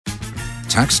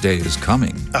Tax day is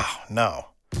coming. Oh, no.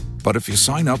 But if you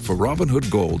sign up for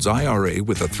Robinhood Gold's IRA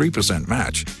with a 3%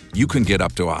 match, you can get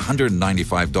up to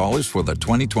 $195 for the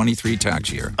 2023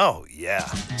 tax year. Oh, yeah.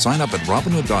 Sign up at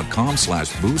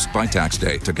Robinhood.com/boost by tax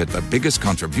day to get the biggest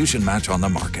contribution match on the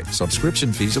market.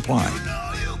 Subscription fees apply.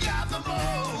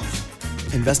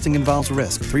 Investing involves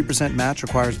risk. 3% match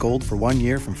requires gold for 1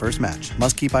 year from first match.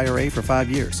 Must keep IRA for 5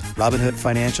 years. Robinhood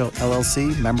Financial,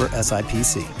 LLC, member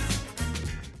SIPC.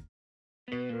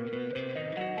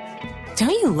 Don't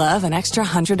you love an extra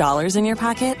 $100 in your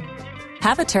pocket?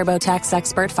 Have a TurboTax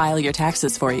expert file your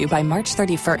taxes for you by March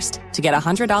 31st to get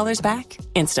 $100 back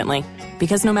instantly.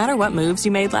 Because no matter what moves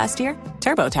you made last year,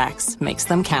 TurboTax makes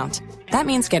them count. That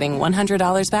means getting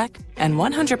 $100 back and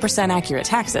 100% accurate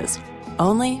taxes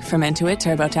only from Intuit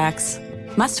TurboTax.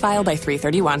 Must file by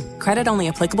 3/31. Credit only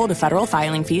applicable to federal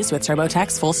filing fees with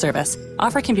TurboTax full service.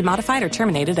 Offer can be modified or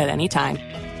terminated at any time.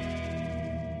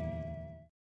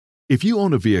 If you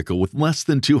own a vehicle with less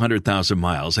than 200,000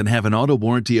 miles and have an auto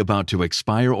warranty about to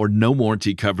expire or no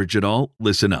warranty coverage at all,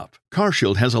 listen up.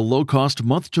 CarShield has a low-cost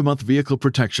month-to-month vehicle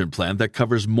protection plan that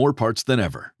covers more parts than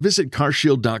ever. Visit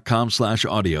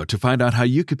carshield.com/audio to find out how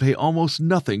you could pay almost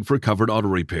nothing for covered auto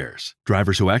repairs.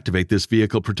 Drivers who activate this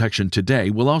vehicle protection today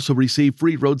will also receive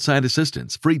free roadside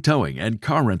assistance, free towing, and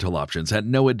car rental options at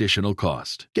no additional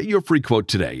cost. Get your free quote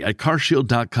today at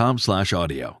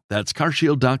carshield.com/audio. That's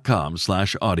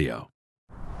carshield.com/audio.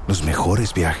 Los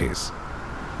mejores viajes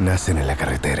nacen en la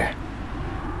carretera,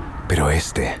 pero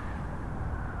este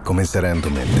comenzará en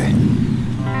tu mente.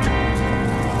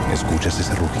 ¿Escuchas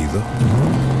ese rugido?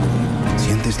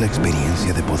 ¿Sientes la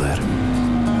experiencia de poder?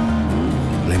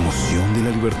 ¿La emoción de la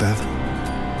libertad?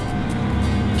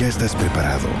 Ya estás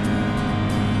preparado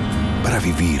para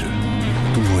vivir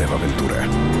tu nueva aventura.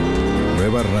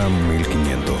 Nueva RAM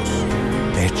 1500.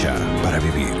 Hecha para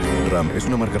vivir. RAM es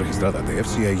una marca registrada de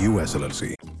FCA US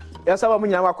LLC. Ya sabemos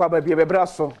que vamos a beber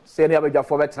bebrazo, se ne abeja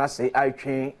for betra se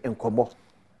atwen enkomo.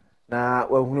 Na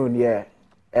wahunu ne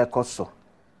ekoso.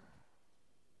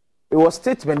 It was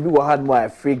statement we had more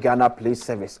free Ghana Police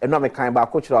Service. And no me kan ba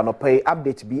ko chiro no pay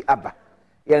update bi aba.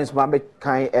 Yens ma me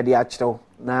kan e de a chiro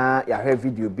na ya have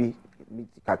video bi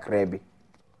kakra bi.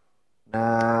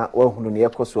 Na wahunu ne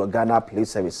ekoso Ghana Police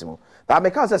Service mo. That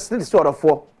make us still sort of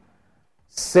for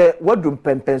say wadum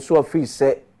pempen so free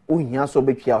say uhia so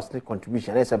betwa ausne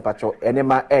contribution ese mpacho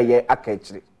enema eye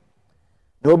akachiri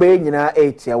no be nyina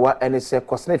etiawa ene se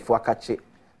cosnet for akachi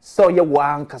so ye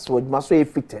wan kaso adwuma so e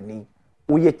fitani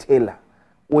uye tailor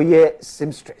uye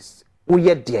seamstress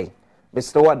uye dey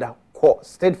Mr. Wada ko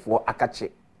state for akachi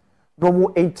no mu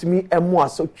entimi emu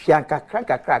aso twa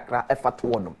kakra efato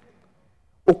wonom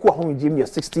oku ahon jim ye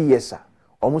 60 years a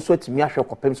omuso atimi ahwe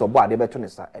kopem so bo ade beto ne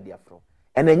sa ade afro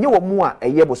ene nye wo mu a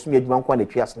eye bosumi adwuma nko na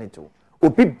twa asneto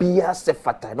obi bia se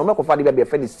fata no meko fa de bia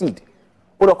fe seed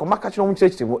o do ko maka chino mu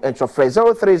church mu entro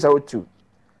 0302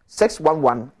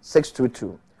 611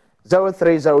 622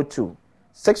 0302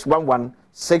 611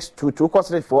 622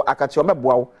 costed for akachi o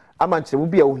meboa amanche mu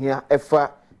bia ohia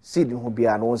efa seed ho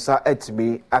bia no nsa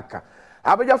atimi aka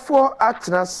abejafo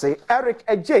atena se Eric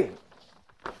Adjei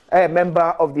a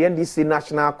member of the NDC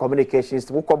National Communications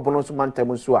wo ko bono so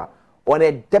mantamu so a on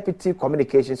a deputy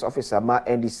communications officer ma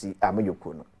NDC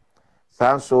amayokuno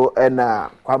sanso ena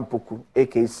kwampoku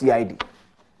AKCID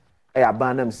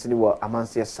abanam sini wo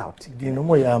amanse South dino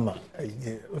mo yama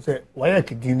o se waya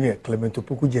kidinu e Clement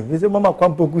Opoku jem se mama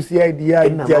kwampoku CID ya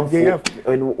jaje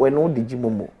when o digi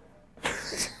momo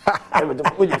Clement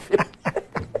Opoku jem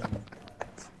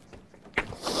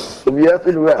we have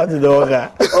to do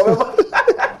that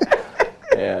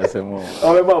yeah semo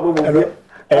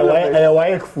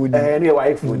why food any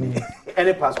why food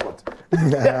any passport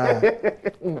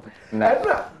na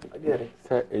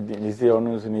say edin say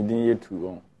onu so ni din yetu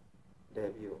on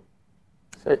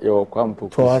say your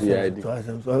kwampoku CID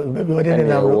maybe odene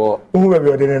na maybe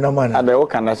odene na man and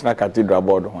the National Cathedral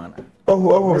board one maybe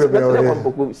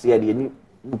kwampoku CID ni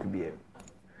book bi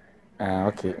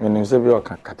okay menim say be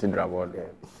Cathedral board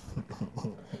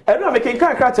and no making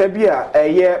character bi a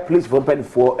year police for pen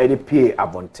for any pay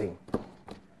abonting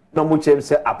no mu chem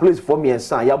say a police for me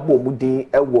ensan ya bo mu din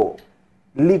ewo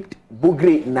leaked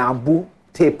bugre na bu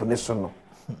tape ne so no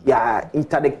ya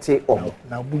interdicte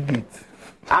na bu gate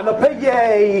and a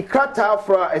pay kata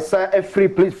for a free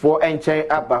police for enchen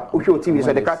aba uhwe TV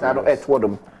so the kata no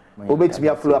etwodom obetimi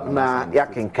a follow up na ya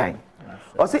kenkan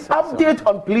or say update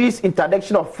on police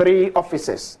interdiction of 3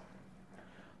 officers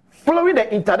following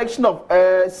the interdiction of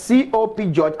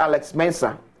COP George Alex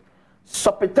Mensah,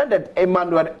 Superintendent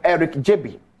Emmanuel Eric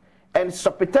Jebi and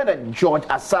Superintendent George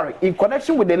Asari in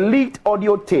connection with the leaked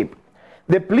audio tape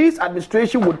the police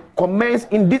administration would commence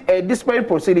in disciplinary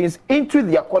proceedings into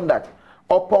their conduct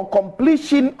upon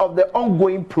completion of the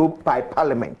ongoing probe by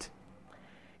Parliament.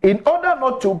 In order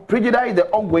not to prejudice the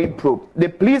ongoing probe, the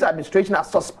police administration has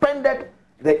suspended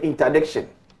the interdiction.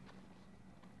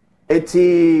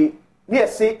 Eti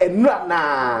say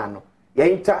no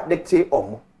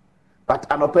interdicte but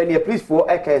an opinion please for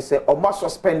say or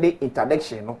suspend the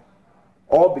interdiction no,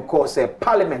 or because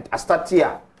Parliament has started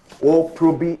here or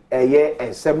probe a year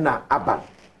and seminar aban.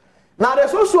 Now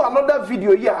there's also another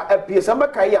video here appears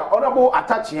honorable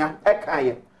attaching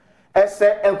here. As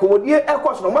a commodity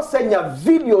echoes no must send your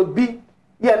video be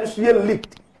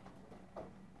leaked.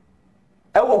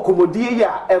 Ewo commodity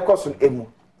ya echoes on emu.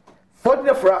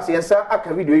 Fortunately for us, yes sir,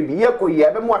 aka video be here ko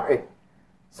here be mo ahwe.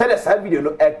 Said the video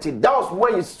no acted. That was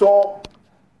when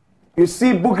you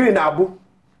see Bugri na Abu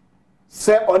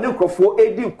say on nkrofo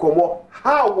edi nkomo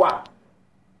how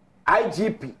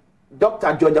IGP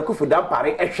Dr. George Akufu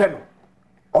Dampare ehwe no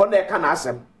on e kana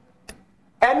asem.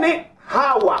 Any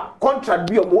how contract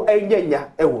bi omo enyanya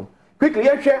ewo. Quickly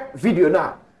ehwe video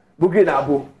na Bugri na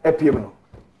Abu epiem no.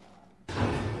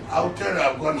 I'll tell you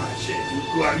I'm gonna share.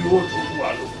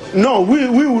 No, we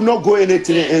will not go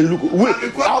anything and look.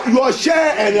 Your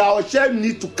share and our share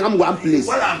need to come one place.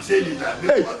 What I'm saying is that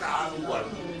because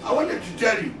I wanted to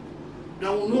tell you. We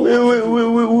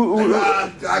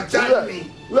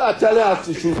are telling us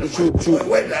to shoot.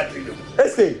 Where that video?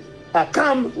 Listen, I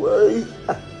come.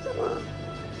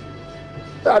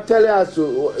 Are telling us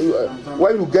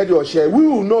when you get your share, we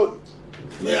will not.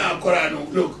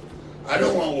 Look, I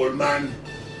don't want old man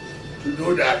to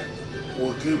know that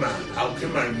I'll kill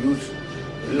my news,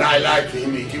 lie to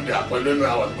him, he give the apology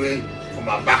I was going for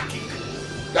my back kick.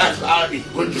 That's how it's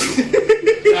going to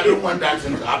be. I don't want that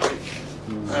thing to happen.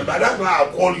 But that's why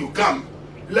I'll call you, come.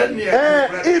 Let me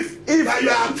if you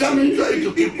are coming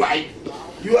to keep quiet.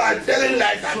 You are telling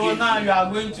lies again. So now you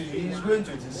are going to, he's going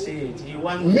to say it. He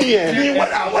wants me and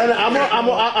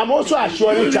I'm also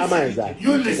assuring Chairman that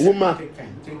you listen. Woman,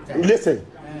 listen,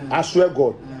 I swear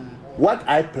God, what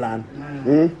I plan,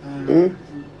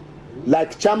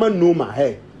 like Chairman Numa,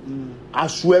 hey, I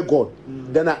swear God,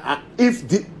 then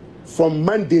from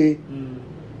Monday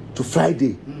to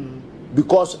Friday,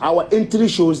 because our entry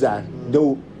shows that they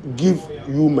will give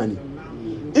you money.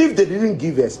 If they didn't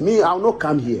give us, I'll not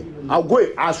come here.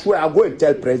 I swear, I'll go and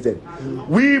tell President,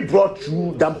 we brought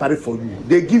you Dampare for you.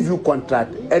 They give you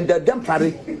contract, and the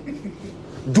Dampare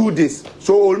do this.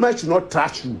 So Olma should not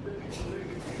trash you.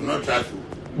 Not trash you.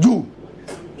 Do.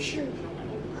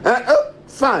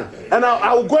 Fine. And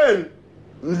I'll go and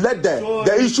let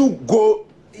the issue go.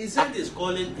 He said he's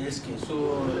calling SK,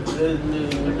 so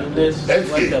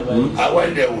SK, I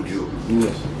went there with you.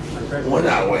 Yes.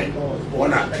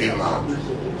 When I came out,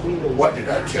 what did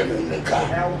I tell you in the car?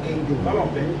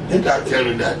 Did I tell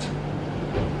you that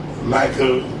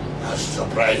Michael has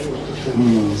surprised me?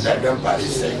 That Dampare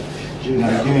said,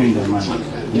 giving the money.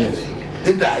 Yes.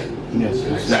 Did I?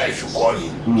 Yes. That I should call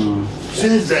him.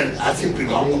 Since then, I think we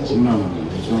don't call. No.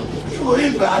 So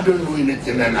if I don't do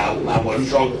anything, then I was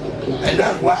shocked. And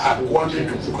that's why I wanted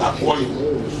to call you.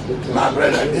 My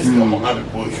brother, this Kamanga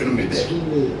people shouldn't be there.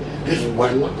 This is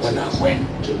when I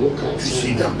went to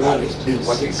see Dampare. This is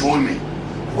what he told me.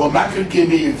 When Michael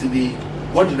came in yesterday,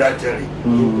 what did I tell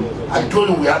him? I told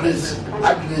him I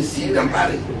didn't see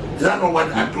Dampare. Is that not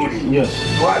what I told him? Yes.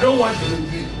 So I don't want to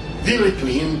reveal it to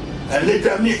him and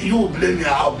later you blame me,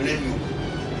 I'll blame you.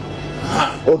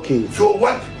 Okay. So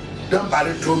what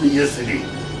Dampare told me yesterday,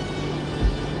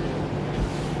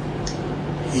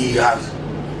 he has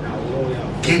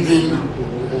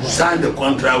signed the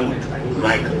contract with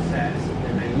Michael.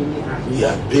 He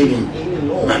has paid him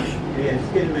money.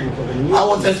 I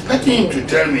was expecting him to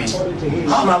tell me,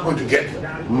 how am I going to get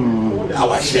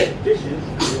our share? This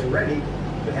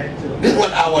is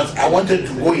what I wanted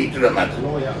to go into the matter.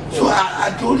 So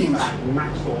I told him,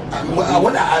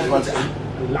 what I asked was,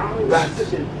 but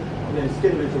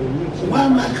why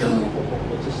Michael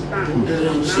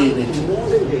doesn't say anything?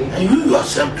 And you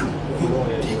yourself too,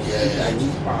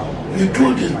 you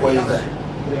told this boy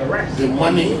that the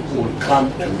money will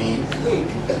come to me.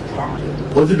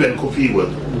 Was it Ben Kofi?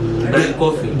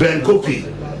 Ben Kofi.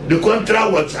 The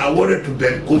contract was awarded to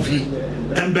Ben Kofi,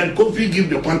 and Ben Kofi gave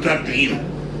the contract to him.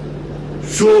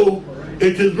 So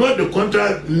it is not the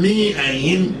contract, me and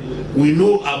him, we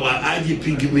know our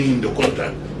IGP giving him the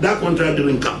contract. That contract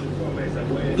didn't come.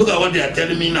 Look at what they are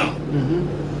telling me now.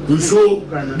 So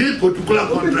this particular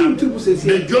contract,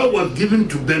 the job was given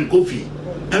to Ben Kofi,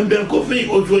 and Ben Kofi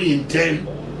also intend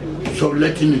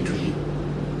subletting it to him.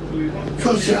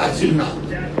 So I said now,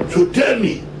 so tell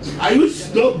me, are you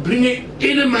still bringing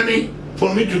any money for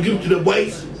me to give to the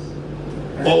boys?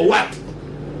 Or what?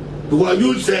 Because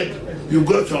you said you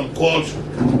got some calls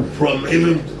from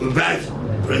even vice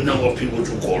president of people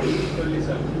to call you.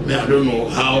 Me, I don't know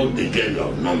how they get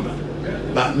your number.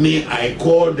 But me, I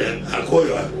called them. I called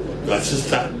your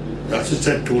sister. Your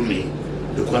sister told me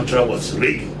the contract was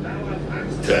ready.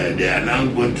 They are now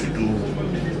going to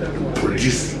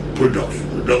produce production.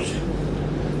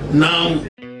 Now,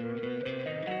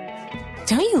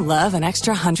 Don't you love an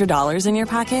extra $100 in your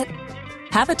pocket?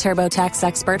 Have a TurboTax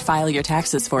expert file your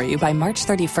taxes for you by March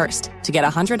 31st to get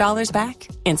 $100 back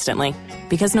instantly.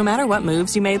 Because no matter what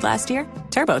moves you made last year,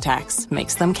 TurboTax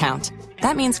makes them count.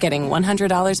 That means getting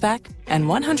 $100 back and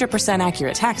 100%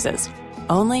 accurate taxes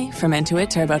only from Intuit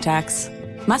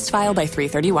TurboTax. Must file by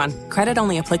 3/31. Credit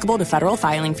only applicable to federal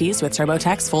filing fees with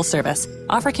TurboTax full service.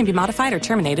 Offer can be modified or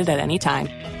terminated at any time.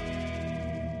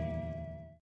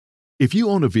 If you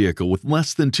own a vehicle with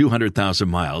less than 200,000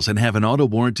 miles and have an auto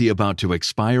warranty about to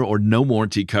expire or no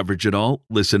warranty coverage at all,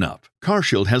 listen up.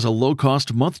 CarShield has a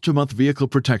low-cost month-to-month vehicle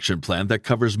protection plan that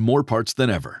covers more parts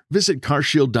than ever. Visit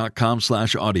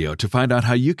carshield.com/audio to find out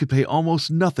how you could pay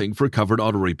almost nothing for covered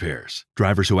auto repairs.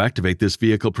 Drivers who activate this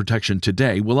vehicle protection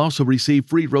today will also receive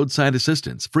free roadside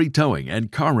assistance, free towing,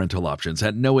 and car rental options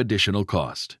at no additional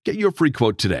cost. Get your free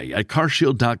quote today at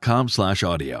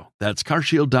carshield.com/audio. That's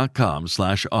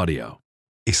carshield.com/audio.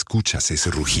 ¿Escuchas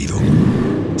ese rugido?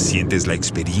 ¿Sientes la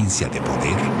experiencia de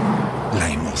poder? ¿La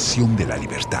emoción de la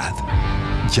libertad?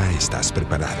 Ya estás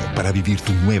preparado para vivir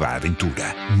tu nueva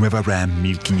aventura. Nueva Ram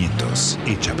 1500,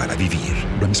 hecha para vivir.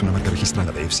 Ram es una marca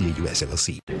registrada de FCA US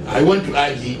LLC. I went to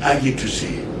Adjei to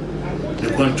see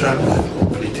the contract was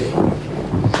completed.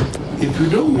 If you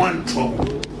don't want trouble,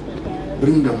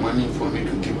 bring the money for me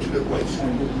to give to the boys.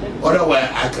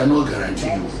 Otherwise, I cannot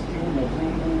guarantee you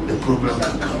the problem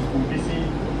can come.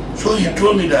 So he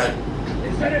told me that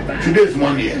today is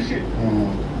Monday.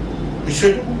 He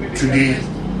said today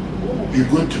he's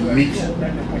going to meet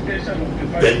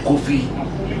Ben Kofi,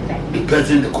 the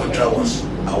person the contract was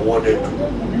awarded to.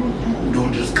 They'll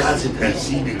discuss it and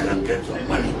see they can get some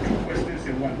money.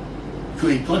 So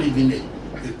it's not even a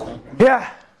yeah.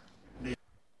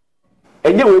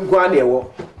 And you will go on there.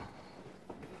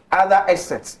 Other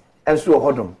assets and so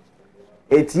hold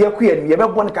it's your queen, you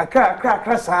have one crack,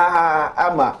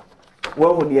 ama.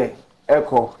 What would ye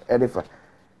echo edifa?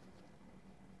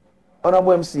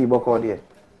 Honorable MC, Boko, dear.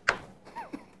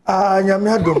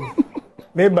 Yamiadum.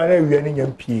 Maybe I will any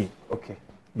MP. Okay.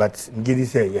 But Giddy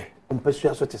say, yeah.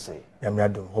 Persuade what to say.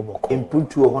 Yamiadum, Hoboko. Input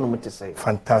to a honor to say.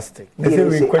 Fantastic. The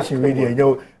same question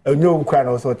radio, no crowd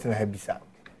or sort in a habisa.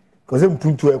 Because I'm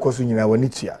put to a question in our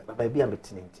nitia. But baby, I'm a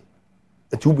tenant.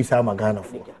 A two beside Magana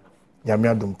for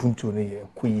Yamiadum Puntu,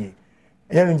 Kui.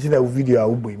 And you video I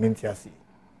will be mentiasi.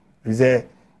 Is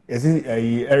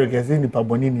Eric has in the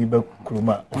Pabonini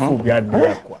Bakruma, who be at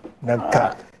Aqua.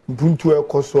 Naka, Puntu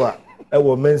Kosoa,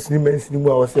 our men's new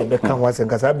was a Beckham was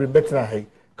and Casabi better.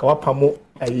 Kawapamo,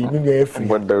 I knew free.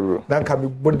 Naka be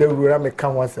Boderu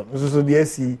Canwasam, so the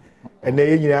SC and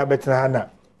the Indian better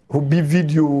Hannah, who be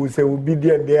videos, will be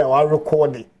there and there are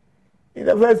recording. In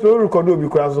the first will record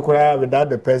because without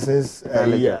the person's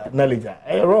knowledge.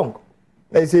 Wrong.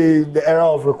 They say the era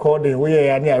of recording, we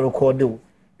are near recording.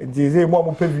 It is a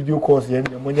more video course and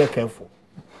when you're careful.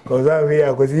 Because I'm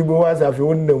here, because he was after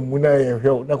one of them when I have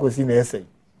not seen an essay.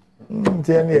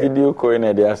 Video coin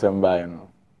at the assembly.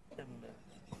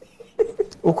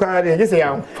 Okay, just say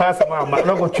I'm fast, I'm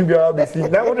not going to be able to see.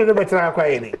 That would never try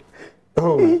quietly.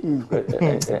 Oh,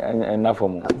 enough for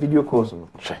more video course.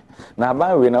 Now,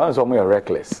 by we know some are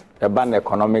reckless. About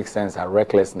economic sense and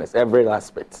recklessness, every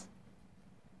aspect.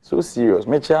 So serious.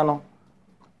 Me channel.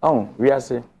 Oh, we are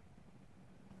saying.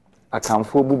 I can't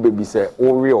fool baby say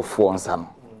ori of four and son.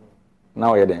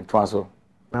 Now you're then transfer.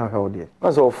 Now how dear.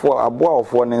 So for a boy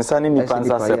of one and son in the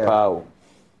panza sepao.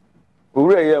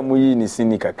 Uri ya muyi ni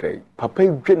sinika kray. Papa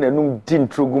dwen enum din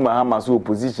trogu mahama so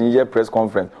opposition here press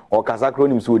conference or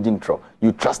kasakronim so din tro.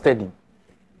 You trusted him.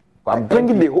 I'm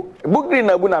bringing the whole book in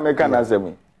Abu American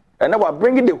assembly. And now I'm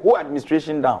bringing the whole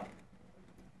administration down.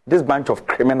 This bunch of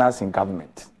criminals in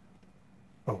government.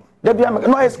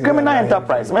 No, it's criminal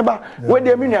enterprise. Remember, where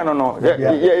the million no,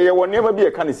 you will never be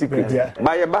a kind of secret.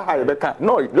 By a baha,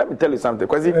 no, let me tell you something.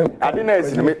 Because I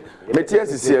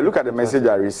didn't look at the message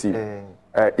I received.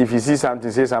 If you see something,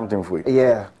 say something for you.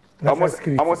 Yeah. Almost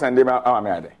send them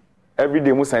out. Every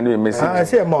day, we send them a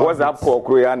message. What's that poor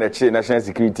Korea and the national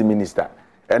security minister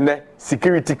and the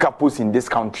security couples in this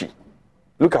country?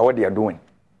 Look at what they are doing.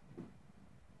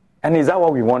 And is that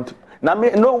what we want? Now,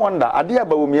 no wonder, Adia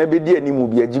Bawumi Abedi and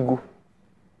Mubi Ajigu,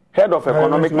 head of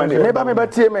economic money. Maybe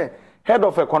head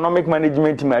of economic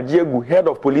management team Adjei, head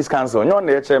of police council. You're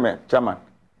the chairman.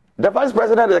 The vice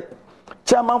president, the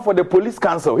chairman for the police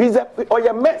council. He's a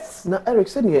mess. Now Eric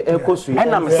said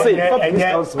and I'm saying,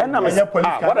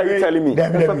 what are you telling me?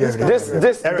 This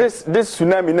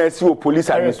tsunami next police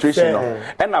administration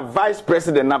and a vice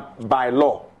president by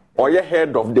law. Or your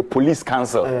head of the police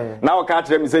council. Now, can't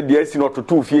let me say the SC not to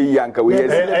 2 yanka.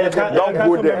 Don't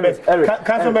go there.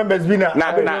 Council members be now.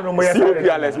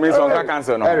 COPLS means on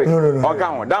council.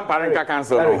 No. Don't parent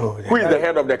council. Who is the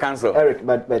head of the council? Eric,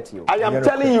 but you. I am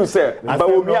telling you, sir.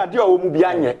 But we are doing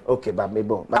Mubianye. Okay, but maybe.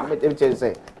 But let me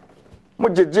say.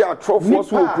 Mojeji are trophy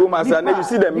for Plumas, and you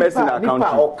see the mess in our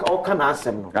country. Or can ask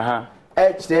them.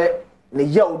 And I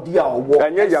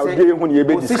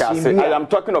am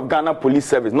talking of Ghana Police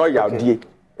Service, not Yaudie.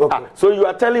 Okay. So you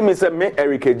are telling me, say, me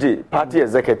Eric Adjei, party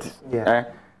executive.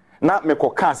 Now me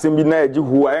koka simbi na eji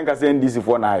who I ain't saying this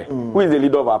for now. Who is the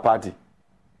leader of our party?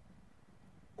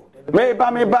 Me ba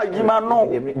jima no.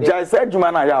 Jai said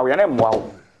juma na ya we na mwa.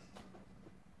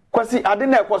 Kwasi ade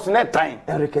na ekoso na time.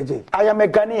 Eric Adjei. I am a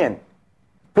Ghanaian.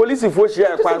 Police for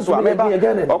share kwan so ameba.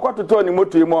 Okototo ni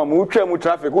moto mu am utwa mu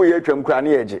traffic wo ye twam kra na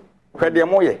eje. Please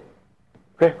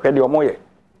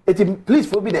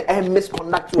forbid the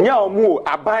misconduct.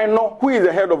 Who is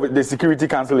the head of the Security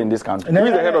Council in this country? Who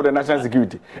is the head of the National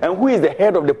Security? And who is the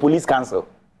head of the Police Council?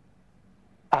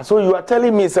 So you are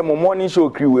telling me some morning show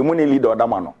crew, a money leader,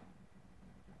 Damano.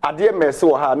 I dear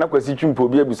Meso, ha, na kwesi chimpo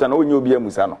be busano, onyo be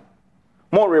musano.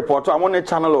 More reporter, I'm on a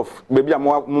channel of maybe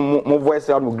more voice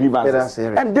out of grievances.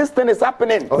 And this thing is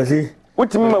happening.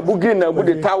 What me bugi na bu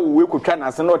de tawo we ko twa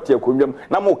na se no tie konwam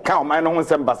na mo ka man no ho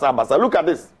nsem basa look at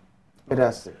this.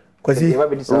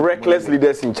 Reckless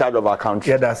leaders in charge of our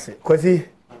country. Yeah, that's it. Kwasi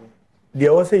they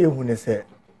also you who say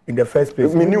in the first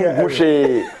place. Me knew who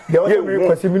she. They also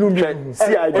kwasi me know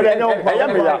see I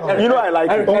you know I like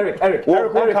it. Eric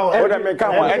what I make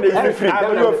am and they free.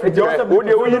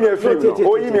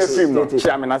 Oh you need free no.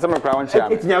 Chairman na say me kra won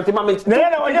chairman.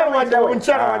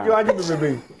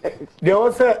 They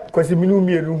also kwasi me know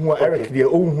who Eric they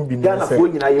own who be na say.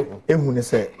 Ehun ne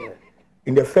say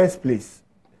in the first place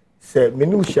say me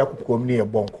know hia kokom ne e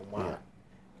bonko ma.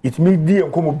 It me di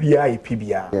enkomo bia e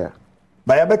pibia. Yeah.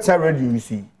 By a better radio you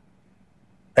see.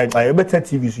 And by a better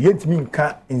TV so yentimi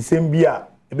nka nsem bia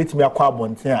e betimi akwa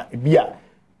abonten a bia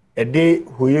e de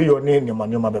hoye yo ne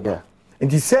nyama beba.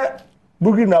 Nti say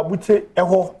bugi na buche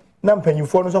eho na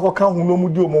mpanyimfo no so ko kan hu no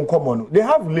mudi omo nkomo no. They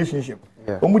have relationship.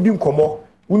 Omudi nkomo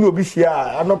uni obi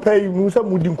hia anopai mu say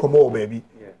mudi nkomo o baabi.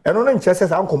 Eno na nche say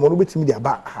sa nkomo no betimi dia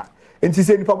ba ha. Nti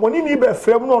say nipa boni ni be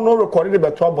frem no record the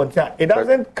beto abonten. It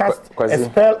doesn't cast a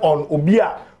spell on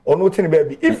obia or nothing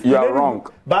baby. If you are wrong,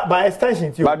 by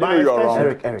extension, too. By extension,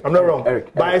 Eric, I'm not wrong.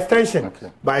 Eric, by extension,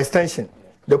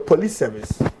 the police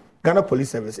service, Ghana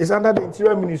Police Service, is under the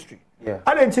Interior Ministry. Yeah.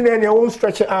 I didn't see any own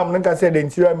stretcher arm. Like I said, the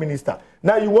Interior Minister.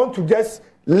 Now you want to just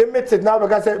limit it now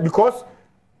because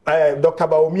Dr.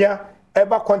 Baumia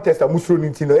ever contest a Muslim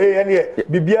Intino.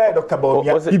 BBI Dr.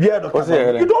 Baumia. BBI Dr.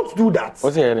 Baumia. You don't do that.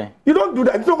 You don't do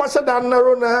that. So much than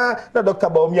Dr.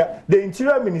 Baumia. The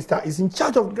Interior Minister is in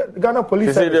charge of Ghana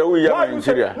Police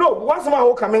Service. No, once my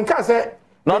whole coming can say.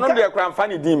 No, they are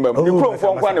funny demon. You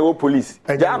from one police.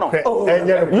 You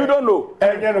don't know.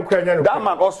 That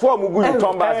man or swarm Mugu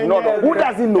Tombas. Who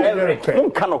doesn't know? Who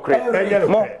cannot create?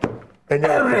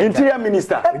 Interior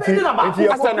Minister. You see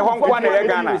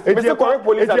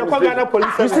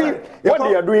what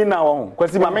they are doing now?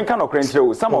 Because my men cannot crank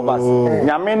you. Some of us,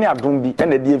 Yameni Adumbi,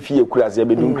 and the DFE Kuras, they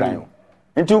be doing crime.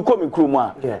 Until you come in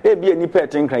Kruma, a be any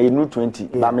petting cry in 20,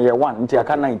 Lamia 1, until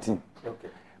 19.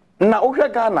 Now,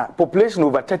 Ghana population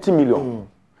over 30 million.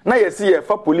 Now you see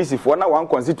for police for now one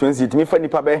constituency, it me for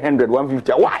nipa 100,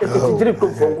 150. Why?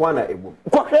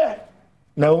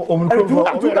 Now,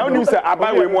 you say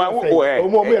about we more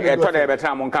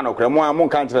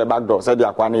back door. Said you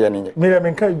back door.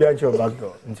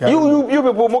 You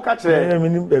people more catch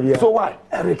it. So why?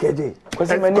 Eric Adjei.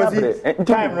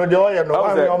 Time no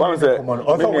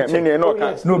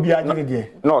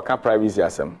no can privacy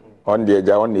asem. On the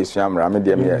Adjei on the Siamra, me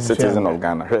citizen of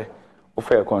Ghana.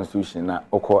 Fair constitution na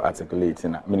oko article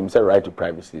 18 na meaning say right to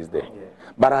privacy is there.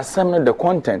 But asem the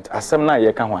content asem na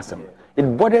ye kan ho asem. It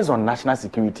borders on national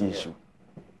security issue.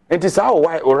 It is how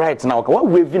why right now. What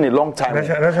we've been a long time.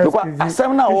 Because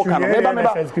asem na o kan meba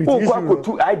go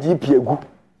to IGP egu.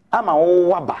 Ama o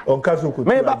waba.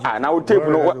 Meba na o table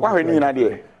no wa hwe ni na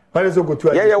de.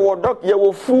 Yeah, wo doc, yeah,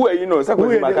 wo fool, you know, say ko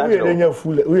ma ka. We dey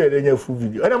full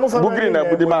video. And Bugri na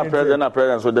budi ma president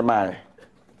so the man.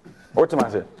 What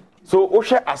man say? So o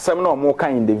share asem na mo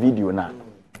kan in the video na.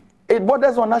 It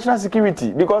borders on national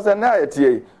security because na yet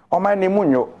o man nemu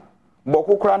nyo.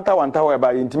 Boko Kranta wanta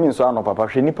whereby intimi so ano papa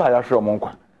hwe nipa ya hwe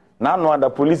omonkwa. Na no ada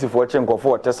police for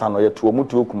chenkofo otesa no yeto mu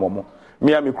tu okumomo.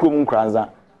 Me am krom nkranza.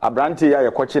 Abrante ya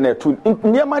yekoche na etu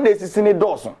niema na esisi ni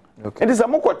doso. It is a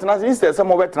moko tena instead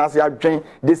some over tena ya dwen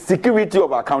the security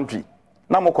of our country.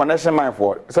 Na mo connection mind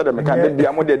for so the can be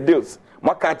am the deals.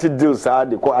 Mo cut deals are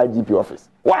the call IGP office.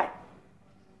 Why?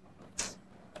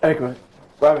 Ekman.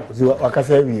 Why? So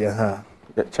wakasa wi ha.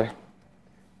 Che.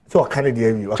 So wakana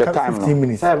dey wi. Wakana 15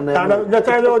 minutes. Time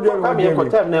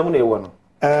na mu na ewo no.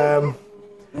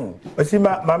 Osi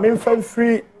ma men fan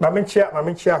free, ma men chia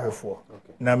ahwefo.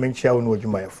 Na men chia wo no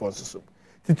adwuma yefo so.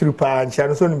 Titru pa nchia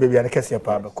no so no bebia na kese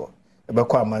pa beko.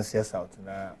 Ebeko amansia south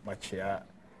na ma chia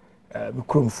mi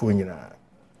kromfo nyina.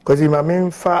 Cause ma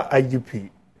men fa IGP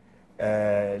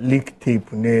leak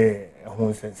tape ne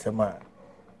ho sensema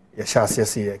ya shase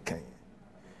se ye kan.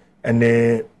 And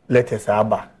letters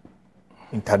aba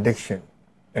interdiction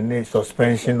and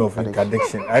suspension of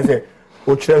interdiction. I say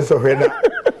o chere so hwe na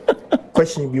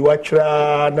question bi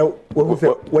wachra na wo say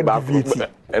what DVT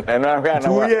and na hwe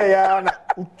na wa ya na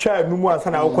ucha numu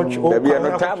asa na ukochi o bi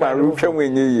no tama rutwa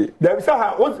mwenye yi da bi sa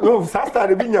ha o sasta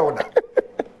de bi nya na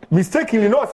mistakenly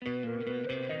no.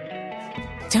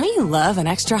 Don't you love an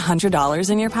extra $100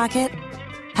 in your pocket?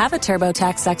 Have a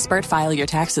TurboTax expert file your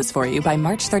taxes for you by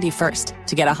March 31st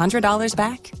to get $100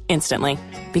 back instantly.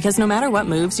 Because no matter what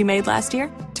moves you made last year,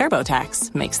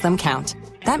 TurboTax makes them count.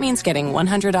 That means getting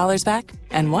 $100 back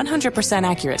and 100%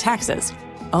 accurate taxes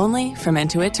only from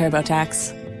Intuit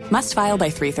TurboTax. Must file by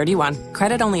 3/31.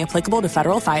 Credit only applicable to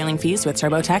federal filing fees with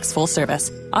TurboTax full service.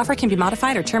 Offer can be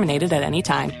modified or terminated at any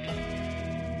time.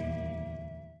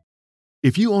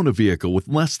 If you own a vehicle with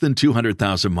less than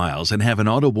 200,000 miles and have an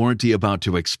auto warranty about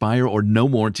to expire or no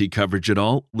warranty coverage at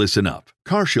all, listen up.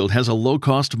 CarShield has a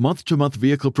low-cost month-to-month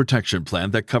vehicle protection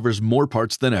plan that covers more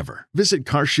parts than ever. Visit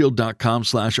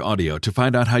carshield.com/audio to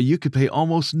find out how you could pay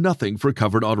almost nothing for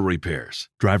covered auto repairs.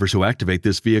 Drivers who activate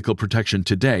this vehicle protection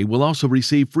today will also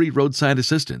receive free roadside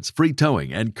assistance, free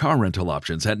towing, and car rental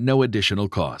options at no additional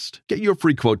cost. Get your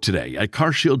free quote today at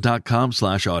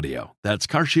carshield.com/audio. That's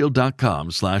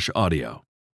carshield.com/audio.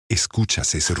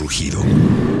 Escuchas ese rugido.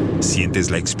 Sientes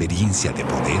la experiencia de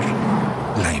poder,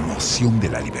 la emoción de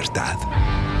la libertad.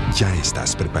 Ya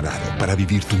estás preparado para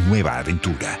vivir tu nueva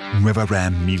aventura. Nueva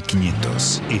Ram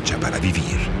 1500, hecha para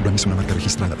vivir. Ram es una marca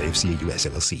registrada de FCA US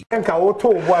LLC. Enka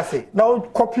auto boase. Now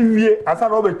copy wie asa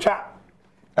no be twa.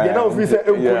 Ye na office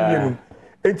enko yenu.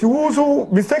 Enti wo so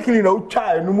mistakenly na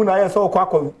twa enu mu na ya so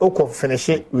okọ finish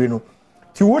we no.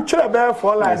 Ti wo twa be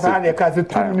for life and you can say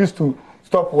 2 minutes to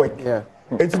stop work. Yeah.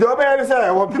 It's the other say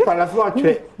I want people that's not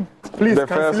true. Please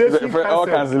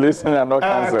cancellation and not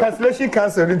cancel. Cancellation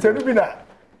cancel. Instead be na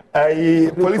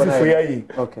policy for you.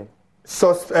 Okay.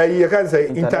 So you can say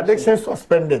interdiction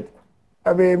suspended.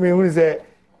 I mean who is a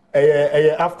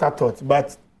afterthought,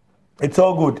 but it's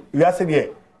all good. We are saying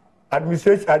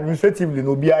administratively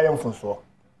no be I am from so.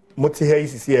 Moti here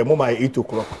is here mo my 8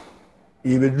 o'clock.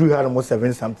 You will do her almost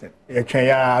 7 something. You can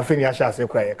ya finish say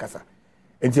cry kasa.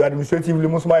 Enti administratively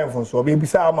most my phone so be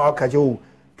bisa ma ka je o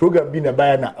program bi na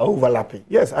buy na overlapping.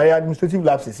 Yes, I administrative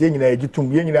lapses yen na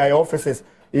egitum yen na offices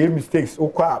mistakes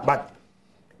okwa but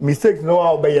mistakes no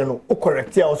how be no o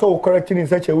correct ya so correcting in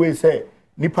such a way say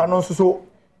nipa no so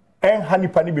en ha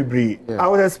nipa ni bebre. I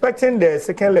was expecting the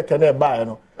second letter na buy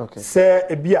no. Okay. Say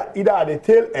e bia either at the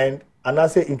tail end and I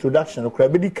say introduction or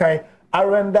be the kind I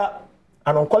render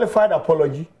an unqualified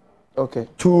apology. Okay.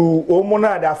 To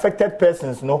the affected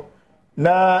persons no.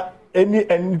 Na any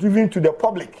and even to the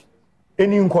public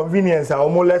any inconvenience or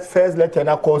more let first letter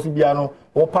na cause biano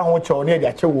or pa ho che ona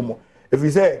dia che wo mo if you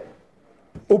say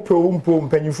opro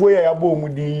mpanyifo ya bo mu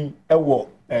di ewo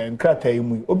nkrata yi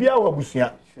mu obi awa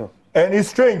busua and it's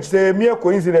strange say mere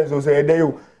coincidence o say dey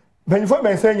you mpanyifo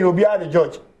men say you obi a the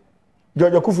George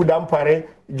Akufu Dampare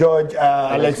George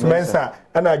Alex Mensah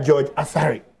and George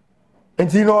Asari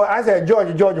and you know I say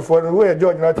George for the way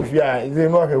George not if you are is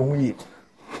no hu yi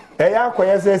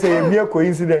I say a mere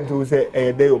coincidence to say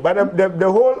a day, but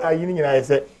the whole I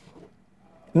say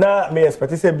na me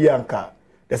expect say Bianca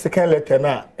the second letter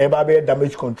na e ba be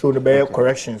damage control be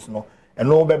corrections no and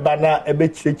no be bana e be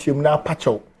chechim na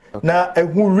patcho na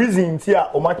who reason ti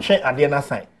a o ma twen ade na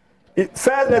sign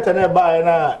first letter na ba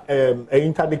na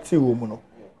interdict wo mu no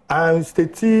and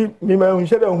state me ma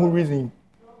unse be who reason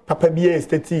papa bi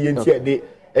state yenti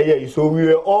ade so we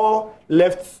were all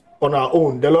left on our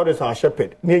own. The Lord is our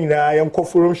shepherd. I am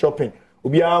forum shopping.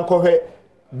 Obi an ko he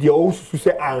de o su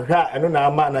se anhwa eno na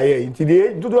ama na ye. Nti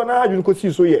de dodo na adwun ko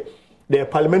si so ye. the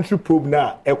parliamentary probe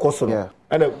now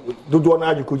and do one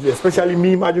article, especially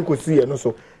me imagine could see and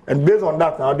also and based on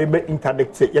that now they be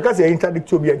interdict you can say interdict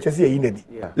to be and chesi inedi.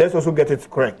 Let's also get it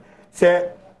correct. Say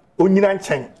onyinan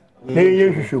chen na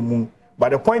yehwehwemu. But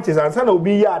the point is answer na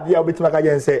obi ya ade obetima ka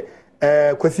je say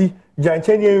kwasi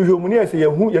janchen yehwehemu ne say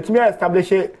yehu yetimi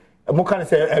establish mo kan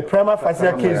say a prima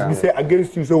facie case be say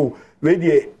against you so we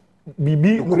dey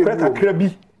bibi nukra kakra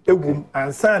bi egum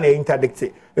answer na interdict.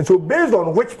 And so based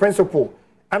on which principle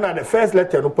and at the first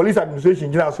letter, the police administration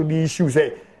general so the issue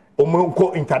say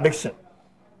omonko interdiction.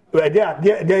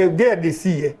 They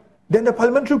see then the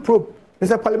parliamentary probe.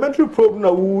 There's a parliamentary probe na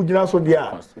who general so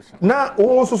there. Now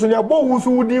also so ya bo who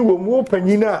so di wo mo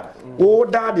panyina o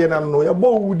da de na no ya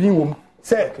bo who di wo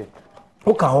say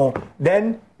okay ho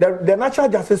then the natural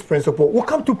justice principle will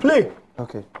come to play.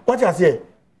 Okay. What I say?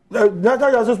 The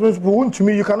natural justice principle to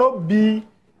me you cannot be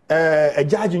a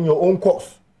judge in your own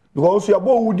cause. Because you are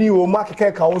both woody or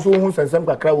market council who sends them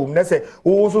kakra whom they say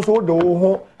also so the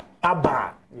whole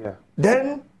abba.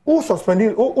 Then who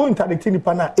suspended who interdicting the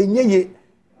pana ye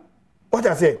what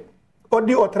I say or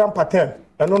the otram pattern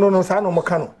and no sano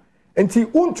mocano and see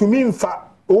to me in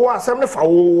fact who are some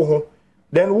for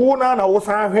then who na was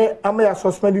I am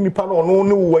suspending the panel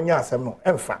no one yas no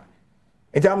in fact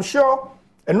and I'm sure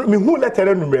and me who let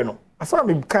her no I saw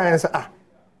me kind say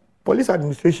police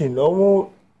administration no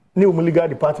new legal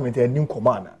department and new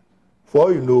commander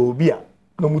for you know bia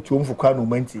no mutu mfuka no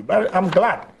manti but I'm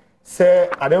glad say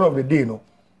at the end of the day no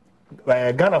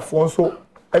Ghana for so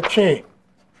a chain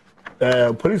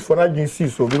police for agency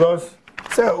so because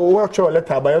say watch your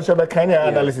letter by your kind of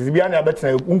analysis bia na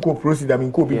better unko proceed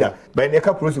am inko bi da by na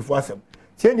ka proceed for asem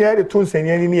say nya the tone say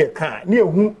ni e ka na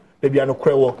ehu da bia no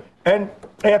kwewo and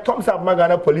thumbs up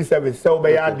Ghana police service say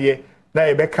obey ade na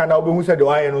e be ka na obehu say the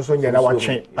why no so nya na wa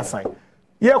twen assign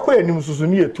ye kwa enim susu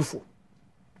ni etufo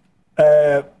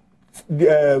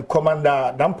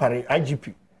commander Dampare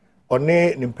IGP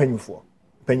one ne mpanyufo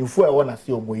e wona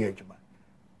se omoye adwuma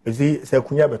ezi se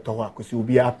kunya beto ho akosi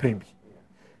obi a prebi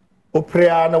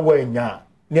oprea na wanya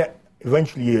ne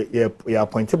eventually ye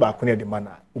appointed ba ko ne de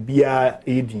mana obi a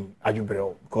edin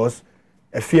adwubreo because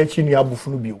afiachi ni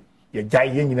abufunu bio ye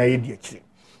jai ye nyina ye di akire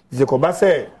ze ko ba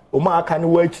se o ma aka ne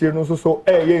wa akire no so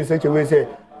ye nseche we se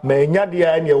menya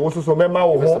dia ne wo so mema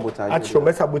wo ho achiro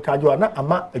me sabotage na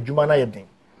ama adwuma na ye den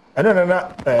eno na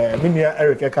minia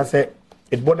Eric ka say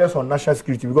it borders on national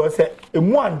security because say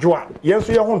emu anjo a yenso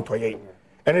ye ho ntoye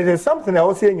and it is something I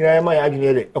was saying nyina ma ya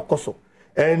adwene ekoso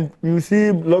and you see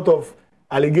a lot of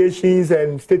allegations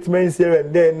and statements here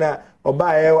and there na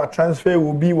oba transfer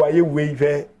will be why we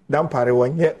Dampare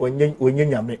wonye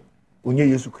nyame onye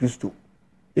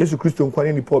Yesu Kristo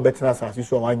nkwani ni Paul betena asase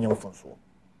so wanye mfonso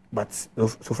but so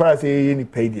far as any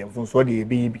paid them mfonso de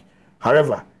be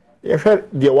however if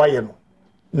the why no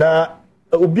na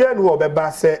obian who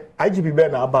obeba say IGP be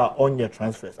na aba on your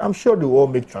transfers I'm sure they will all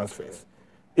make transfers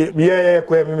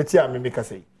kwa me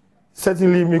say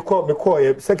certainly me call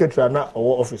secretary na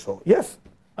or officer yes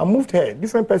I moved here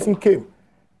different person came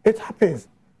it happens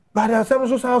but there are some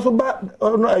so bad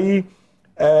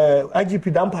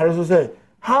IGP Dampare so say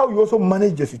how you also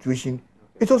manage the situation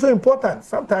it's also important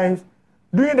sometimes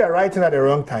doing the right thing at the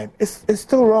wrong time it's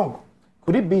still wrong.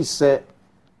 Could it be say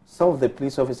some of the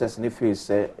police officers in the field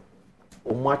say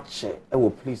o match e wo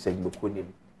police e gboko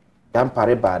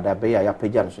Dampare bada be ya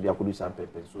pagya no so dia kodu sam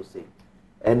pepe so say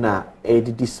ena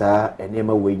edidi sa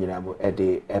enema we nyina mo e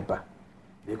de eba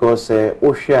because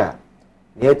o hwa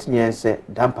ne etinye say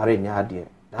Dampare nya ade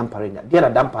Dampare nya dia na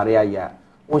Dampare aya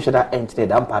o hwa entity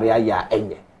Dampare aya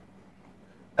enye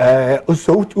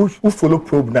so who follow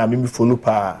probe na me follow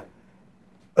pa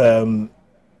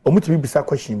omutimi bisa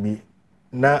question bi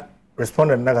na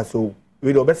respondent na so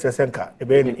we do best senka e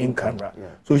be in camera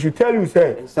so she tell you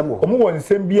say omo won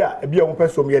nsem bi a bia omo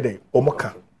person ye dey omo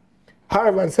ka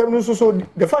however nsem no so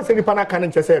the fact say the pana can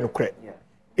nche say no kre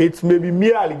it may be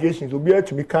mere allegations obi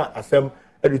to me can asem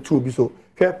e the two bi so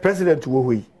president wo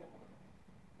hoyi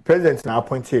president na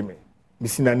appoint me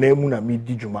bisina na emu na me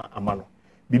di djuma amano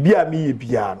bibia me ye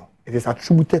bia no it is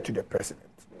attributed to the president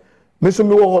me so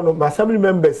me wo ho no my assembly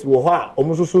members wo ho a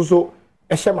omo so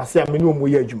e hye mase a me no omo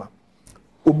ye adwuma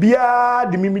obia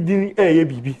de mimidi ye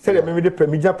bibi say the mimidi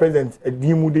premier president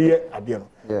edin mu de ye ade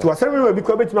no to assembly member bi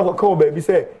ko betima ko kan ba bi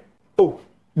say oh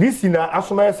this na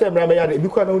asoma say mra me ya de bi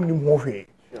ko na onim ho hwe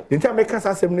the time make us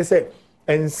asem ni say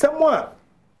and someone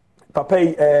papa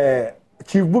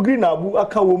chief bugri na abu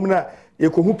aka wo mu na ye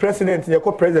ko hu president ye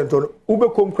ko president no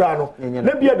ube kom kra no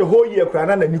na bia the whole year kra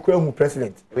na ni ko hu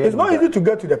president it's not easy to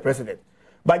get to the president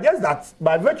but just that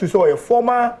by virtue so a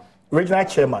former regional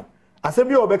chairman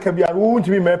Asemi obeka bia wo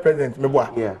ntimi me president me boa.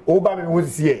 O ba me wo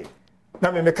sie.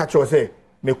 Na me catch you say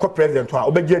me co president to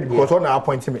obegye because on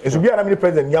appoint me. Esu bia na me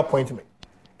president ni appoint me.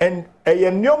 And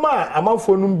eye nyoma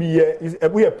amanfo no bi ye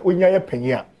onya ye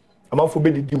panyi a amanfo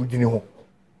be didi udini ho.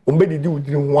 Ombe didi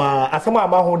udini ho a asema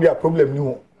ama ho dia problem ni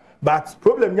ho. But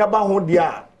problem nya ba ho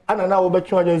dia anana wo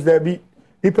betwe agents there bi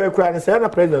people cry say na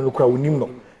president no cry onim no.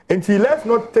 Until let's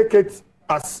not take it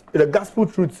as the gospel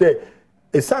truth say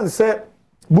a son say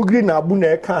bugri na abu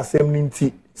na e ka asem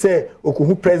nti say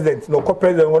okuhu president no co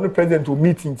president one president will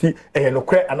meet nti no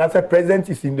cry another president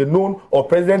is in the known or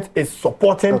president is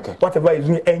supporting whatever is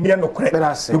doing enye no cry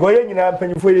because ye nyina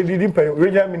panyifo ye didi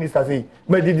regional minister say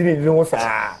me didi ni wo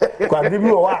sa kwa dibi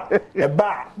wo a e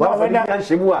ba na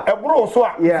kanshemu a e bro so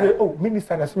a oh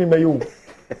minister na simi me yo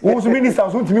who's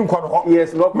minister so ntimi nkwa no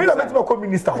yes no me na betima ko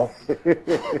minister ho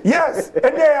yes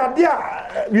and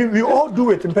we all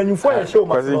do it panyifo ye show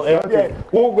ma no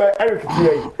wo go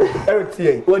Eric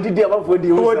tie wo didi abafo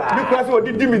di wo sa because wo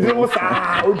didi mi di wo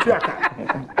sa o tiaka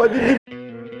wo didi.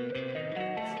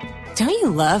 Don't you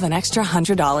love an extra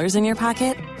 $100 in your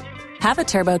pocket? Have a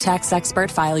TurboTax expert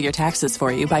file your taxes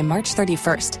for you by March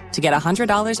 31st to get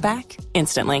 $100 back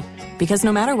instantly. Because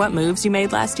no matter what moves you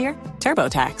made last year,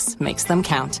 TurboTax makes them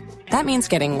count. That means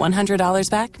getting $100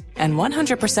 back and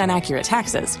 100% accurate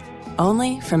taxes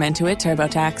only from Intuit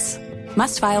TurboTax.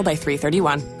 Must file by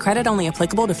 3/31. Credit only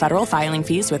applicable to federal filing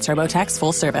fees with TurboTax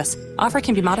full service. Offer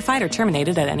can be modified or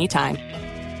terminated at any time.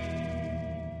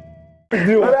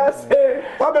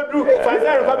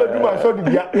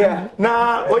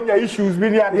 Now, when your issues,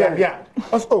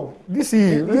 also, this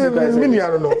is mini, I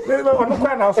don't know.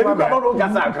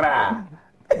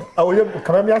 I will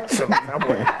come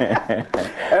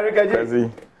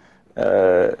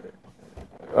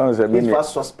He's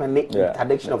first suspending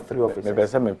interdiction of 3 officers. Maybe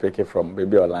some pick it from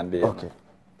Baby Orlando. Okay.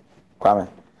 Kwame.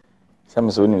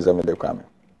 Some so news of the Kwame.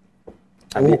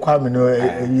 Oh, Kwame, no,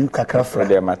 you kakra for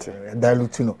their matter.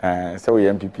 Dilutuno. So we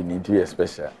MPP need to be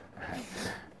special.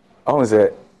 I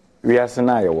say we are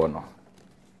scenario one.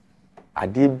 I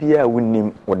did be a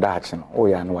winning with action. Oh,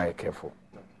 yeah, no, I careful.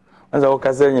 As I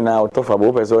was saying now, tough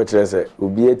about person, will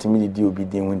be a timid, you be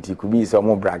doing when could be some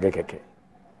more bragger.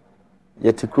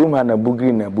 Yet the crew man a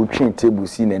boogie na butching table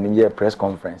scene and year press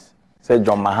conference. Said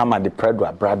John Mahama the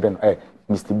Predwa Braben,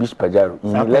 Mr. Bish Pajaro.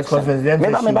 In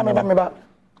election.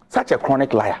 Such a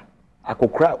chronic liar. I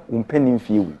could cry penny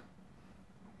fee.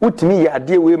 With me, ya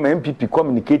dear way, my MPP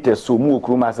communicators so more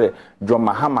Kruma say John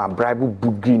Mahama bribe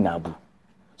boogie nabu.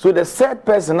 So the third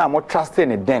person I'm more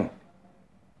trusting it then.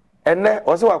 And then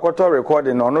also I got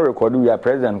recording or no recording we are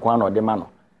President Kwan or the man.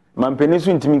 Man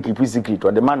penisu intimi keep secret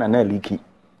or the man and leaky.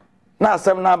 Na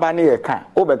asem na ba na ye kan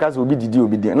o be ka se obi didi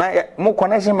na mo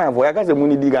connection man for ya ka se mo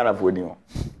ni di Ghana for di o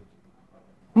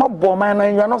mo bo man na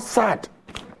you are not sad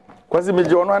kwase me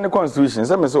je ono an constitution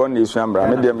say me so on esu ambra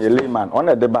me dem ye layman on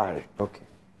the bar okay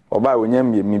oba wonya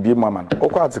me bi mo ama no o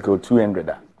kwa article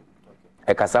 200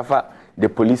 e kasafa the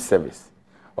police service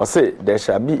or say there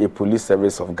shall be a police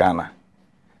service of Ghana.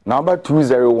 Number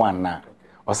 201 now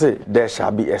or say there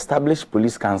shall be established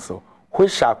police council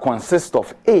which shall consist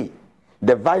of A,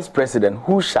 the vice president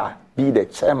who shall be the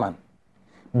chairman.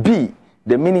 B,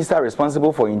 the minister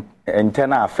responsible for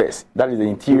internal affairs, that is the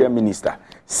interior minister.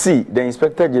 C, the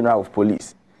inspector general of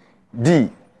police. D,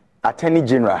 attorney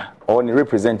general or the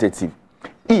representative.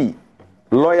 E,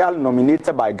 lawyer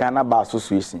nominated by Ghana Bar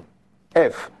Association.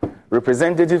 F,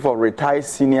 representative of retired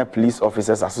senior police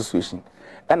officers association.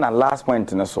 And the last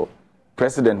point in the so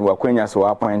president who are so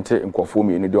appointed in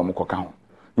Kofomi in the Domokokao.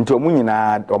 Into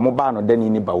Munina or Mobano then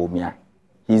in Baumia.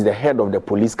 He is the head of the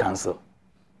police council.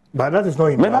 But that is not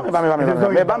enough.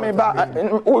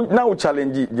 Now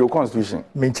challenge your constitution.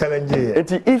 Me challenge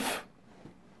it. If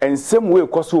in some way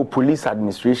cause police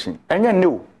administration, and you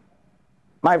know,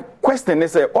 my question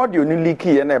is audio ni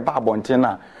leaky and a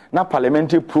babontina, na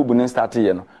parliamentary probe and start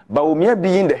here. But we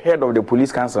being the head of the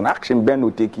police council, action Ben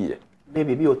will take here.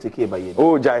 Maybe you'll take care by you.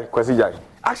 Oh, Jai, kwasi Jai.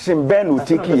 Action Ben will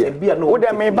take here. No,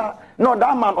 that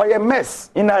man or a mess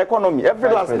in our economy. Every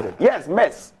last yes,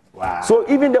 mess. Wow. So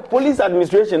even the police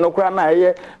administration no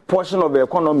crana portion of the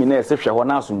economy na exception ho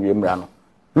na asumwe mra no.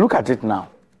 Look at it now.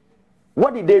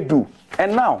 What did they do?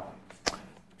 And now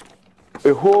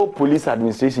a whole police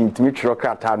administration to meet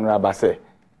Rockrata no abase.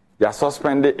 They are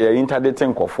suspended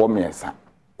interdicting conformiensa.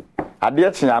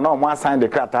 Ade chinya na omo assign the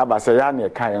krata abase ya na e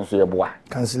kan enso ye boa.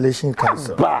 Cancellation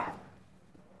council. Ba.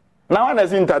 Now when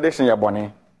is interdiction ye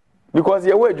bone? Because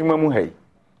ye we adwuma mu hai.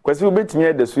 Kwasi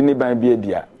obetimi da su ni ban bia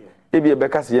dia. Ebi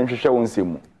ebeka se ye nhwehwe won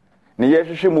semu. Ne ye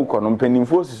hwehwe mu kono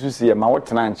mpanimfo susu ye ma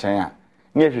wotena nchen a.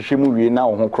 Ne ye hwehwe mu wie na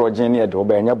wo ho krogen ne ye de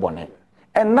obanya bone.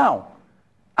 And now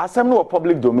asem no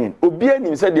public domain obi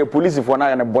anim say the police for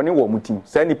na na bone wo mutim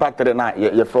say ni pattern na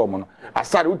ye from no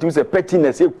asare utim say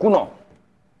pettiness e kuno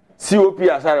COP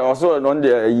asare also on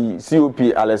the COP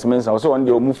Alex Mensa also on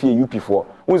the omufie UP4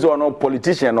 unzo no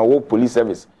politician or police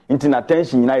service intin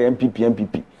attention na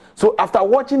MPP. So after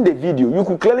watching the video, you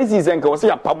could clearly see Zenka was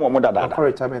a pamo dada.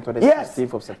 Yes,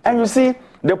 and you see,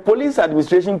 the police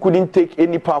administration couldn't take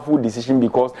any powerful decision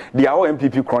because they are all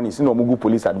MPP cronies in Omugu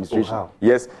police administration. Oh, wow.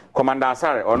 Yes, Commander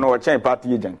Asare or no chain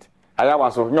party agent. I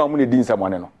was of no money din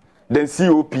someone. Then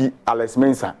COP Alex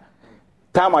Mensa.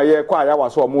 Time I hear I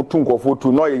was so mutunko for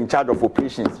to know in charge of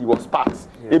operations. He was parts.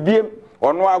 ABM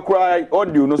or no cry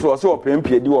audio no so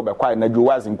MP do over quiet na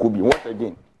was in Kubi. What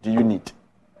again do you need?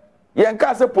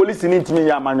 Yanka say police need me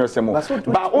ya manyo semo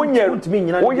ba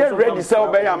onye ready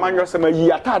sell be ya manyo semo yi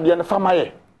atade ne fama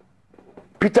ye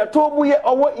Peter Tobu ye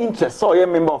owo interest so ye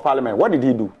member of parliament. What did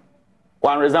he do?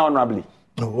 One resign honorably.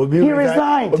 No, he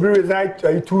resigned.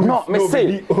 No, me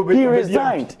say he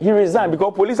resigned. He resigned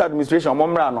because police administration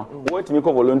momra no what me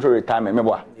call voluntary retirement me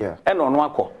boa. Yeah. E no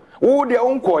akọ. Wo de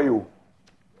on call you.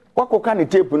 Kwako kan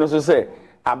tape no so say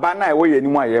abana e we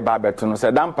yanimu aye ba beto no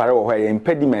say dan pare wo ho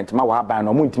impediment ma wa ban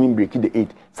no muntimi break the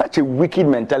 8. Such a wicked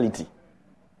mentality.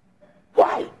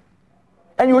 Why?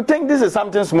 And you think this is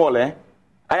something small, eh?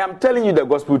 I am telling you the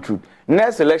gospel truth.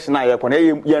 Next election I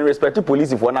you respect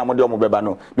police for na mode omobeba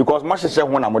no because ma hye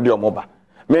ho na mode omoba.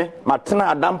 Me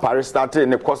matena adam pare started in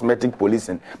the cosmetic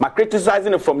policing. Ma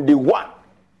criticizing it from day one.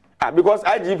 Because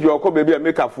IGP your baby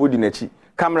make a food in echi.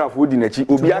 Camera food in echi.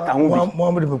 Obi aka ho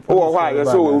bi. Oh why you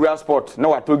so real sport. No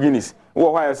what to Guinness.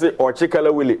 Oh why you say or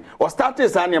chikala willy. Or started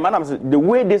saying man the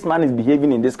way this man is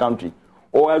behaving in this country.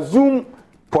 Or assume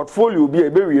portfolio be a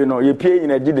very you know you pay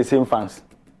in the same fans.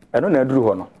 I don't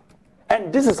know.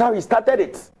 And this is how he started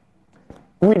it.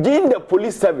 Within the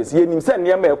police service, he himself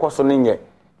near me a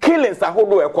killings are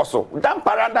hold a coso. Damn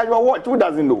parada your watch, who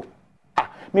doesn't know?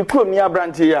 Me come near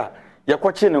branch here. You're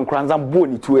watching and cranzam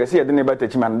bony to a see the neighbor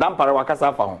touch man. Damn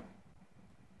parawakasa found.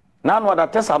 Now, what I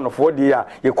test on the 4 year,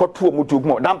 you caught 2 mutu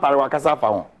more. Damn parawakasa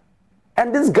found.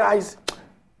 And these guys,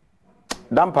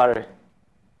 damn pare.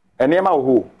 And name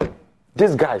who?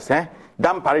 These guys,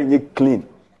 damn pare, you clean.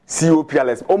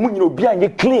 COPLS omunyo bia nye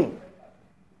clean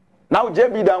now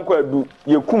JB dan kwa du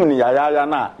ye kum ni ya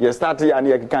na ye start ya na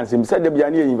ye kan sim said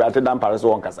bia na ye invite dan paris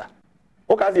won kasa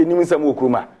o ka se enim sam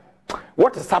okruma.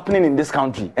 What is happening in this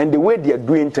country and the way they are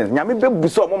doing things nyame be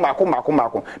buso mo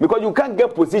mako because you can't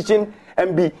get position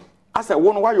and be as a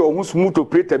one why you smooth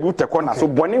operator be te corner so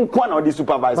boni nkwa na the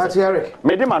supervisor but Eric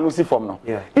me dem anusi from now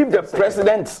if the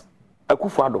president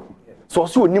Akufo-Addo so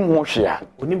onim ho hwea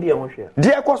onim bia ho hwea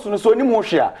de ekoso no so onim ho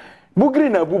hwea bugiri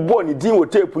na bubo ni din wo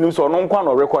tape nim so no nkwa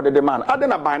no recorded the man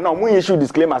adena by now mun issue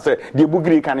disclaimer say the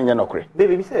bugiri kan nye nokre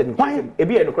baby be said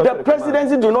the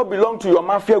presidency do not belong to your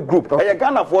mafia group e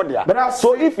Ghana for there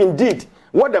so if indeed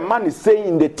what the man is saying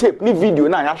in the tape ni video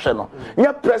na ya hwe no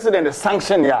nya president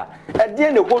sanction ya e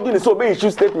de ne ko do ni so be issue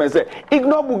statement say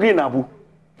ignore bugiri na bu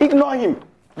ignore him.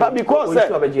 But because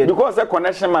the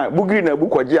connection man bugiri na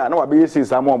bukoje na wa be yesi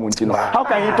samo omunti no how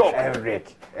can he talk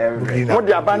what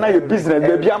the abana your business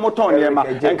baby amoton ne ma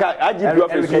enka IGP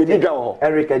office you diga ho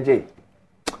Eric Adjei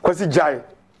kwasi jai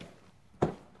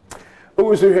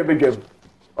o so hebe game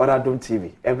on Adom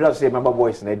TV every say member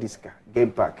boys na diska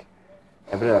game pack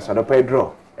every so no pay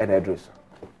draw and address